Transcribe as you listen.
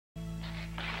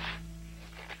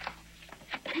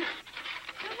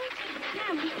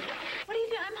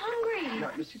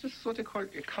You see, this is what they call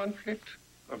a conflict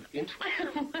of interest.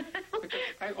 Because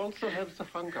I also have the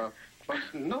hunger, but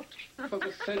not for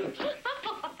the scent. Have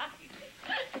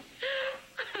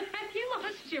you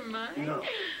lost your mind? No,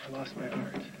 I lost my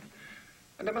heart.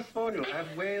 And I must warn you, I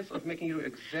have ways of making you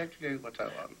exactly what I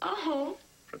want. Oh.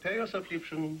 Prepare yourself,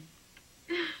 Liebchen.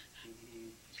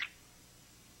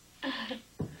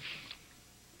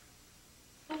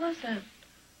 What was that?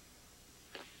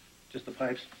 Just the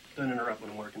pipes. Don't interrupt when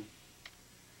I'm working.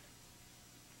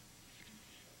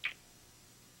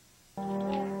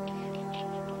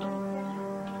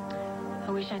 I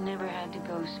wish I never had to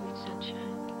go, sweet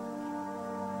sunshine.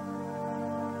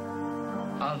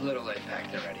 I'll have Little Lay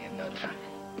packed and ready in no time.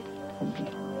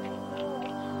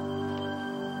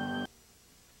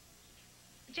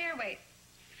 Jer, wait.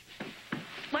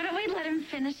 Why don't we let him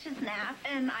finish his nap,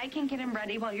 and I can get him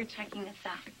ready while you're checking this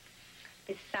out.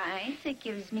 Besides, it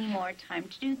gives me more time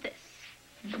to do this.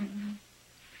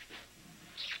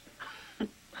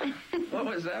 What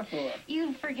was that for?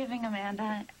 You forgiving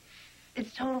Amanda.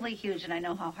 It's totally huge, and I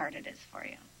know how hard it is for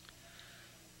you.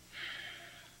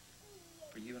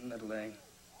 For you and Little Lay,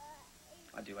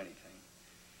 I'd do anything.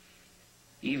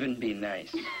 Even be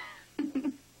nice.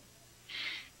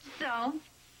 So,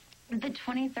 the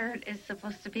 23rd is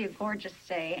supposed to be a gorgeous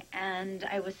day, and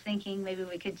I was thinking maybe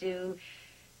we could do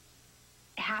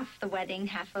half the wedding,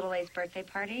 half Little Lay's birthday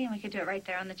party, and we could do it right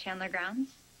there on the Chandler grounds.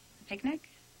 A picnic.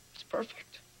 It's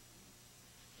perfect.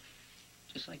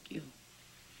 Just like you.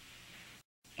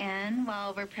 And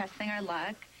while we're pressing our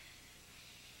luck,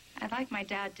 I'd like my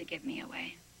dad to give me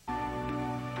away.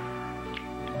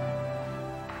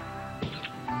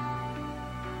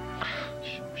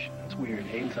 Shh, that's weird.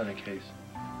 Hayden's on a case.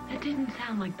 That didn't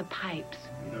sound like the pipes.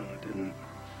 No, it didn't.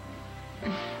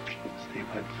 Stay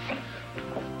put.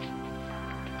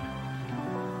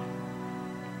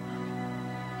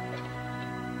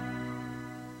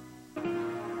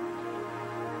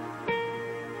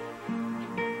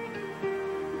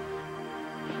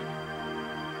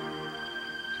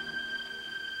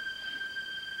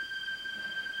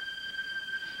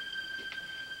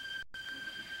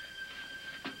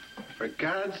 For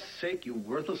God's sake, you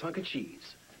worthless hunk of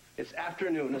cheese. It's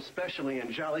afternoon, especially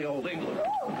in jolly old England.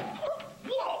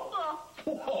 Whoa!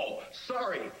 Whoa!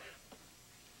 Sorry.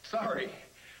 Sorry.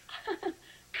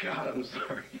 God, I'm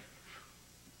sorry.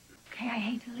 Okay, I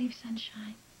hate to leave,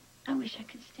 Sunshine. I wish I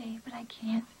could stay, but I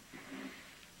can't.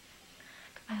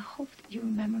 But I hope that you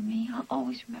remember me. I'll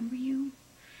always remember you.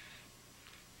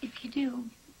 If you do,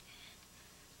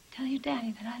 tell your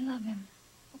daddy that I love him,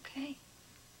 okay?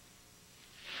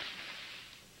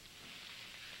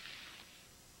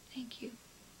 Thank you.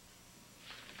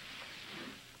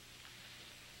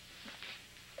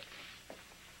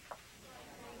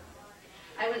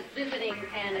 I was visiting,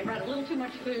 and I brought a little too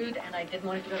much food, and I didn't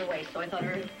want it to go to waste, so I thought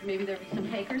maybe there'd be some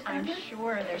takers. I'm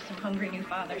sure there's some hungry new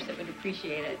fathers that would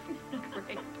appreciate it.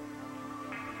 Great.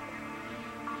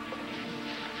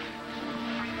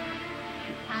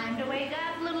 Time to wake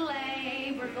up, Little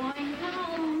Lay. We're going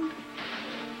home.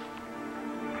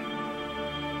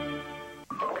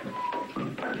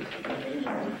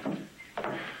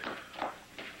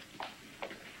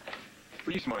 What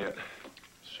are you smiling at?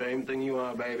 Same thing you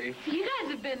are, baby. You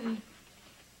guys have been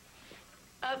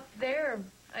up there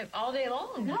all day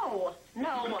long. No.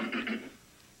 Oh,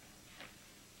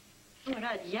 my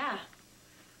God, yeah.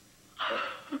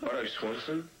 Hello,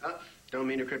 Swanson. Don't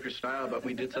mean to cripple your style, but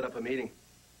we did set up a meeting.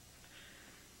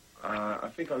 I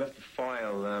think I left the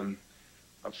file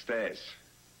upstairs.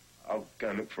 I'll go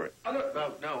and look for it. Oh,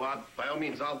 no, by all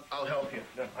means, I'll help you.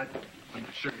 No, I'm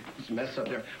sure it's a mess up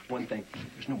there. One thing,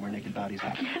 there's no more naked bodies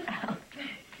out there.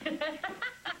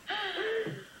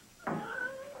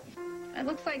 It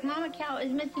looks like Mama Cow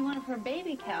is missing one of her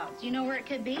baby cows. Do you know where it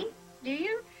could be? Do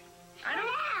you? I don't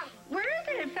know. Where is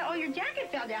it? It fell. Oh, your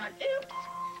jacket fell down. Oops.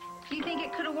 Do you think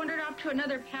it could have wandered off to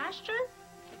another pasture?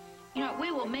 You know, we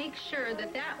will make sure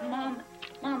that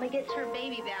Mama gets her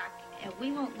baby back, and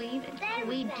we won't leave until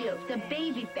we do. The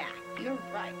baby back. You're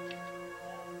right.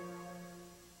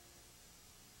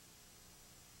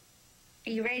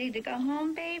 Are you ready to go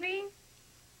home, baby?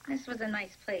 This was a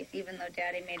nice place, even though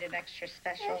Daddy made it extra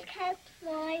special. This cow's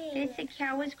crying. This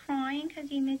cow was crying because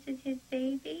he misses his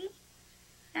baby.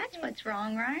 That's what's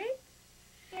wrong, right?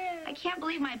 Yeah. I can't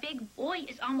believe my big boy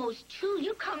is almost 2.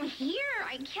 You come here.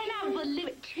 I cannot believe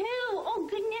it. 2. Oh,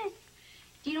 goodness.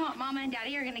 Do you know what Mama and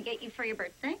Daddy are going to get you for your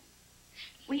birthday?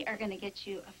 We are going to get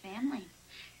you a family.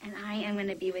 And I am going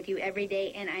to be with you every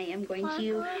day, and I am going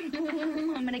to...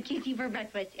 I'm going to kiss you for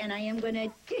breakfast, and I am going to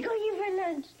tickle you for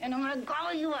lunch, and I'm going to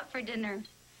gobble you up for dinner.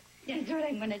 That's what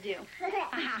I'm going to do.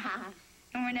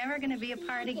 And we're never going to be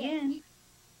apart again.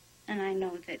 And I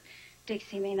know that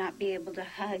Dixie may not be able to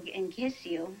hug and kiss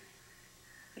you,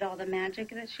 but all the magic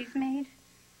that she's made,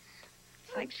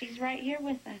 it's like she's right here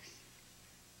with us.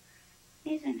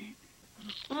 Isn't it?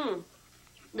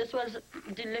 This was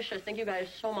delicious. Thank you guys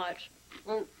so much.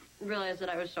 I didn't realize that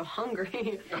I was so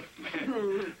hungry.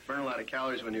 Burn a lot of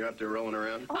calories when you're up there rolling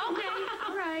around. Okay,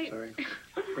 all right. Sorry.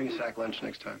 Bring a sack lunch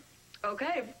next time.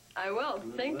 Okay, I will.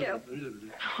 Thank you.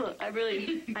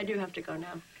 I do have to go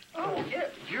now. Oh, yeah,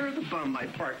 you're the bum I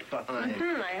parked behind.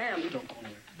 I am. Don't go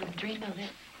anywhere. Dream of it.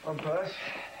 On pass.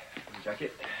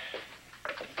 Jacket.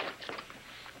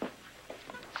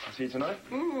 I'll see you tonight.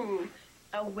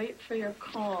 I'll wait for your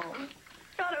call.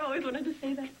 God, I've always wanted to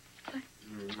say that.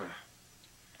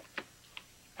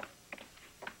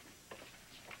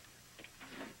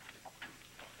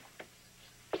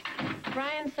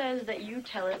 Brian says that you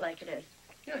tell it like it is.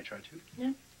 Yeah, I try to.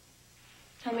 Yeah.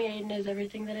 Tell me Aiden is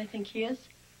everything that I think he is.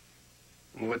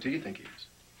 What do you think he is?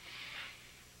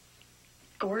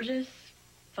 Gorgeous,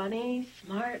 funny,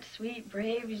 smart, sweet,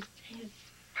 brave. He's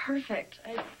perfect.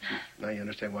 Now you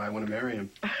understand why I want to marry him.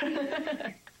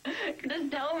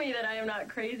 Just tell me that I am not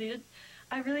crazy.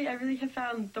 I really have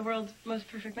found the world's most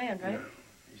perfect man, right? No,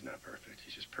 he's not perfect.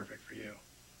 He's just perfect for you.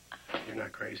 You're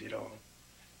not crazy at all.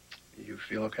 You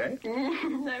feel okay?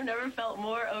 I've never felt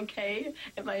more okay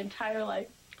in my entire life.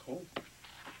 Cool.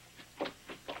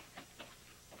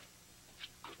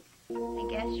 I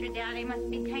guess your daddy must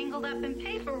be tangled up in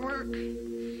paperwork.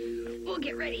 We'll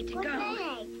get ready to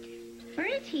go. Where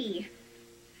is he?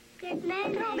 Good Look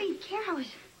night. at all these cows.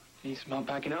 You smell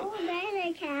packing out? Good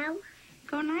night, cow.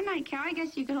 Go night-night, cow. I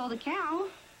guess you could hold a cow.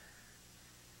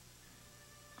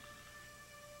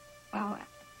 Well,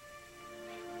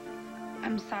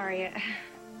 I'm sorry.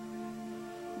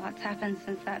 Lots happened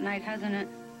since that night, hasn't it?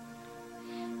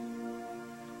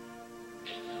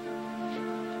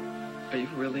 Are you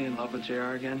really in love with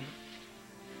JR again?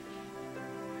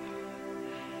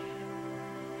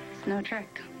 It's no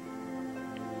trick.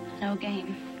 No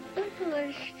game. This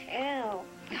was hell.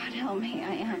 God help me,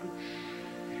 I am.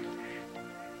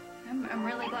 I'm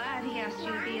really glad he asked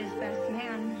you to be his best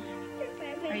man.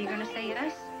 Are you going to say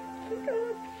yes?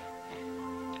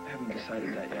 I haven't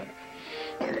decided that yet.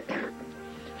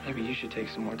 Maybe you should take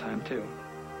some more time, too.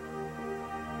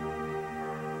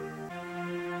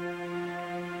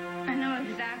 I know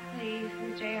exactly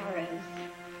who JR is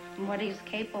and what he's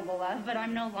capable of, but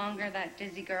I'm no longer that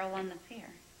dizzy girl on the pier.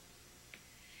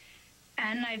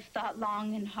 And I've thought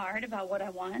long and hard about what I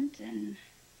want and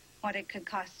what it could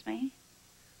cost me.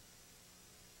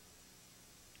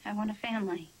 I want a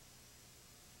family.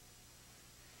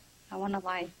 I want a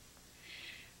life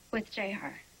with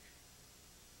JR.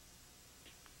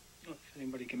 Well, if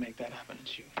anybody can make that happen,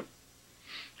 it's you.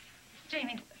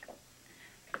 Jamie,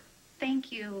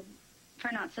 thank you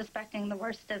for not suspecting the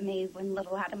worst of me when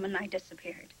little Adam and I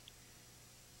disappeared.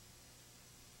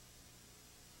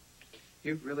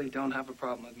 You really don't have a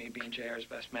problem with me being JR's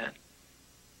best man. Are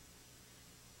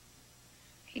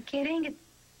you kidding?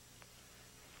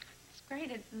 It's great.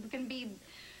 It's going to be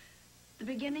the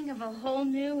beginning of a whole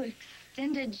new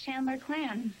extended Chandler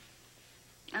clan.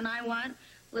 And I want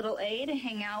little A to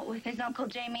hang out with his Uncle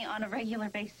Jamie on a regular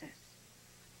basis.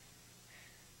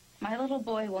 My little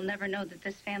boy will never know that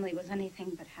this family was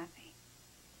anything but happy.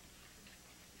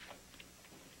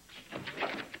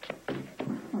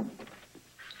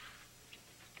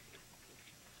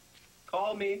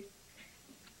 Call me.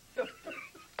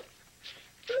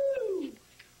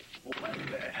 What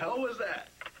the hell was that?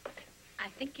 I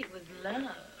think it was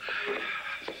love.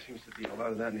 Seems to be a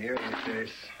lot of that in the air these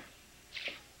days.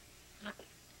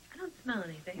 I don't smell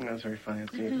anything. That's very funny.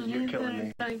 You're killing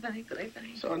me. Funny.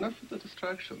 So enough of the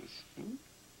distractions.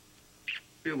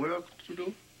 Be aware of what to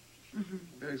do?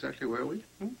 Yeah, exactly where are we?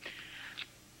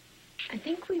 I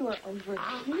think we were over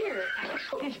here,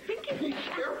 actually. Be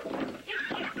careful.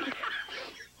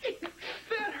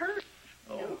 That hurt.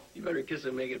 Oh, you better kiss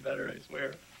and make it better, I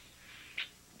swear.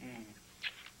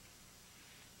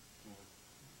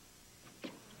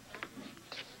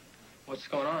 What's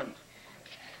going on?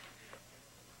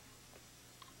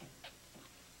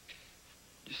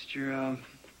 Just your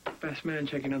best man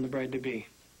checking on the bride-to-be.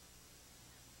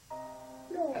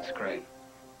 That's great.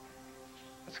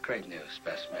 That's great news,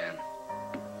 best man.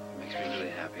 It makes me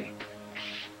really happy.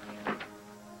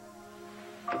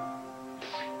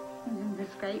 Isn't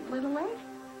this great, little A?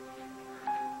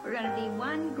 We're going to be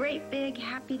one great, big,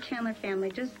 happy Chandler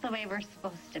family, just the way we're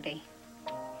supposed to be.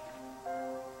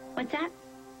 What's that?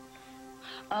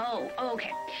 Oh,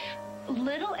 okay.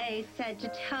 Little A said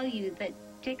to tell you that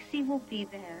Dixie will be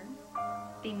there,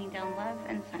 beaming down love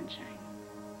and sunshine.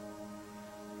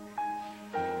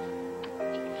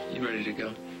 You ready to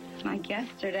go? Like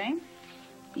yesterday.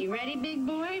 You ready, big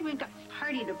boy? We've got a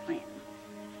party to plan.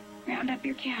 Round up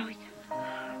your cows.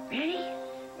 Ready?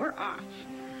 We're off.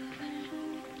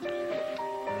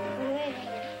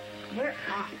 We're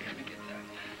off. Let me get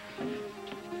that.